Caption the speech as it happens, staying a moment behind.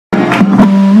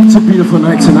It's a beautiful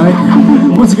night tonight.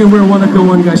 Once again, we're One Echo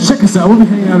One, guys. Check us out. We'll be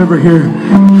hanging out over here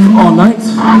all night.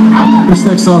 This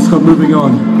next song's called Moving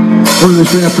On. We're doing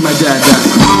this right after my dad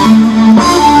died.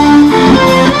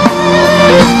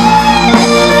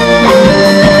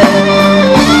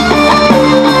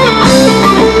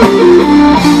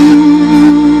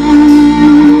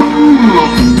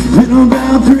 Been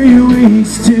about 3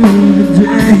 weeks to the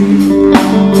day.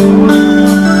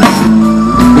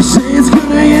 They say it's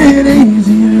gonna get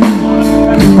easier,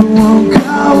 but won't go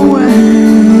away.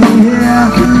 Yeah,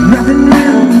 nothing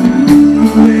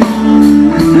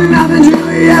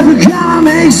really ever gonna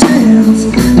make sense,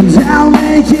 and I'll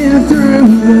make it through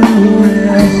the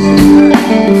rest.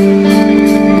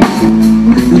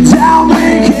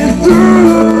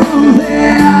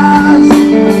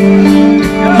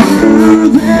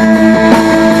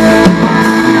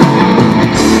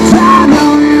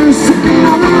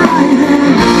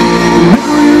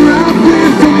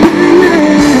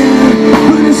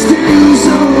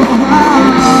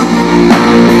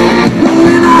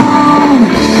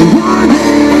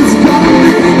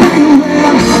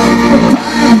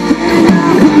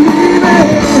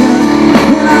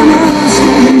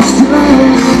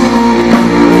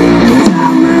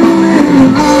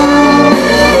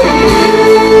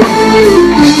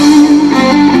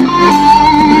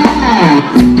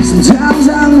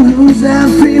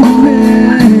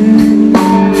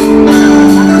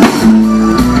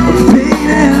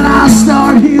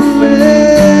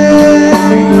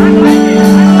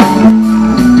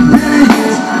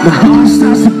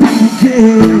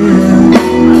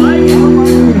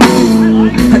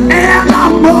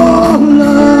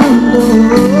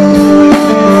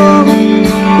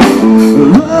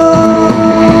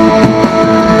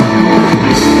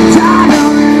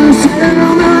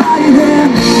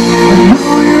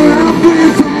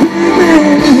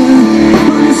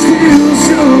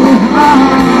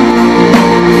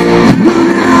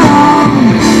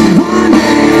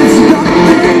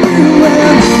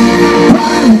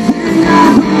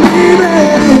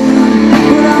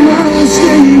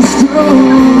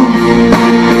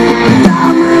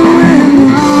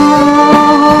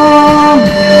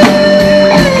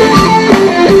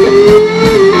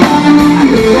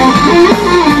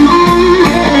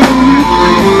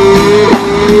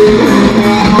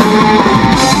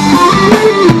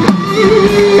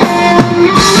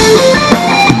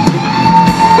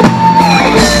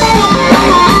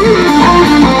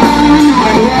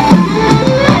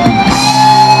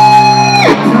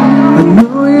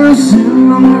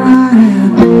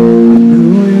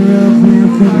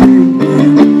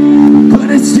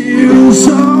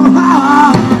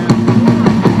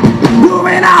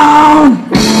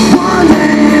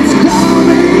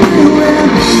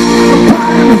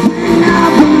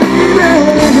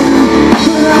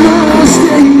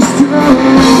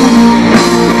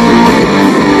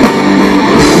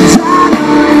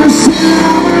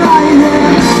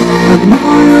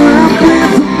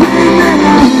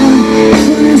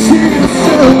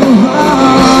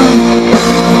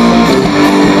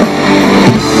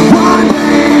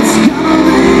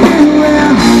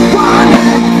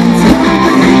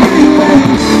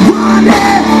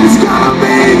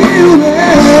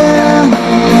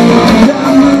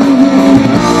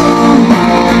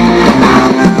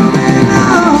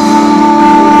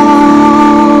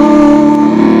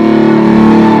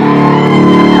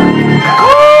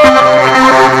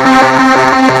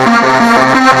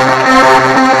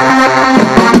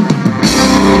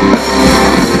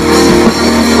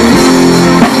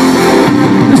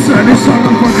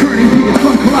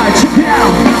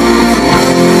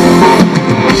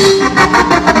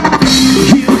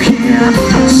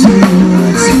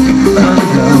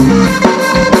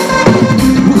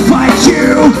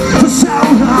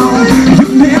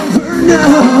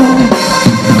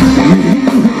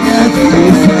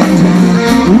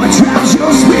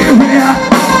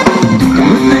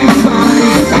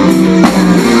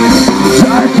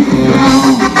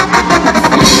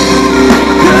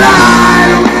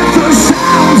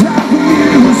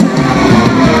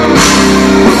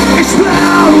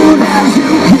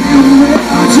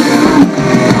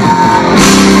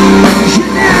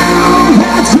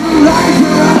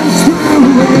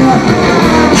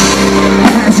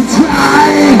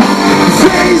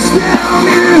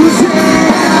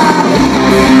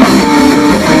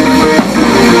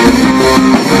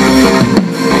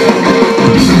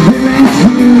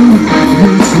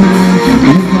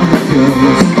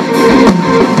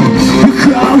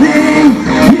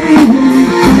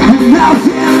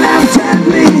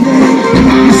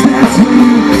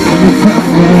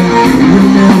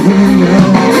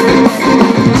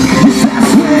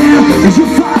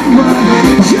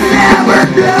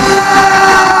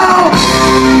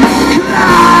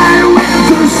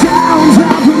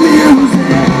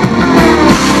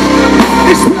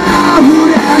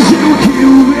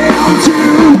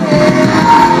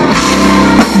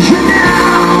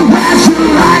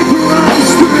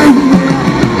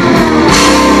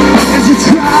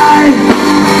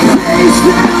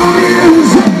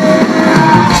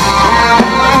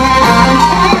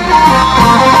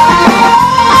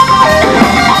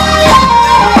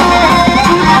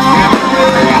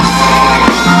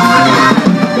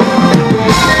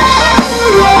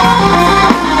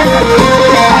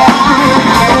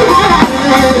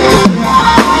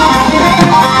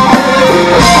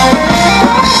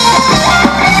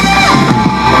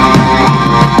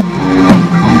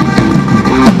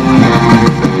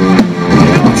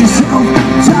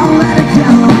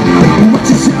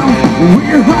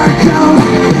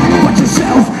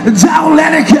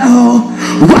 So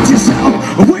watch yourself,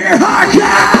 we're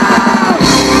hardcore.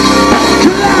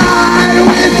 Collide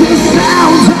with the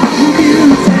sounds of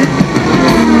music.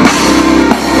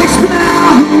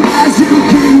 Explode as you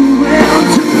keep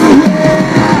into it.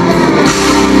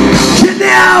 You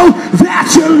know that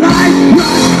your life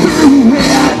runs through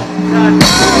it.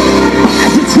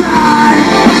 As you try,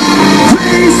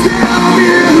 face the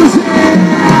music.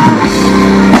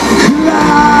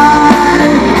 Collide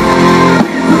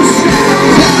with the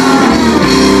sounds of,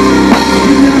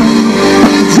 you know,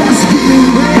 just keep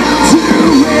into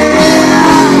it.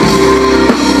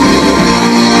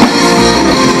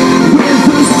 With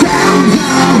the sounds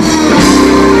of,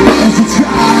 as you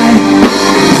try,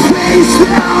 face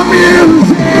the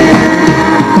music.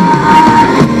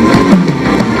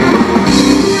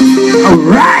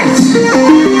 Alright!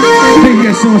 Thank you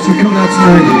guys so much for coming out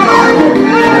tonight.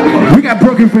 We got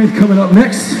Broken Fayth coming up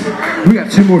next. We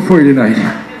got 2 more for you tonight.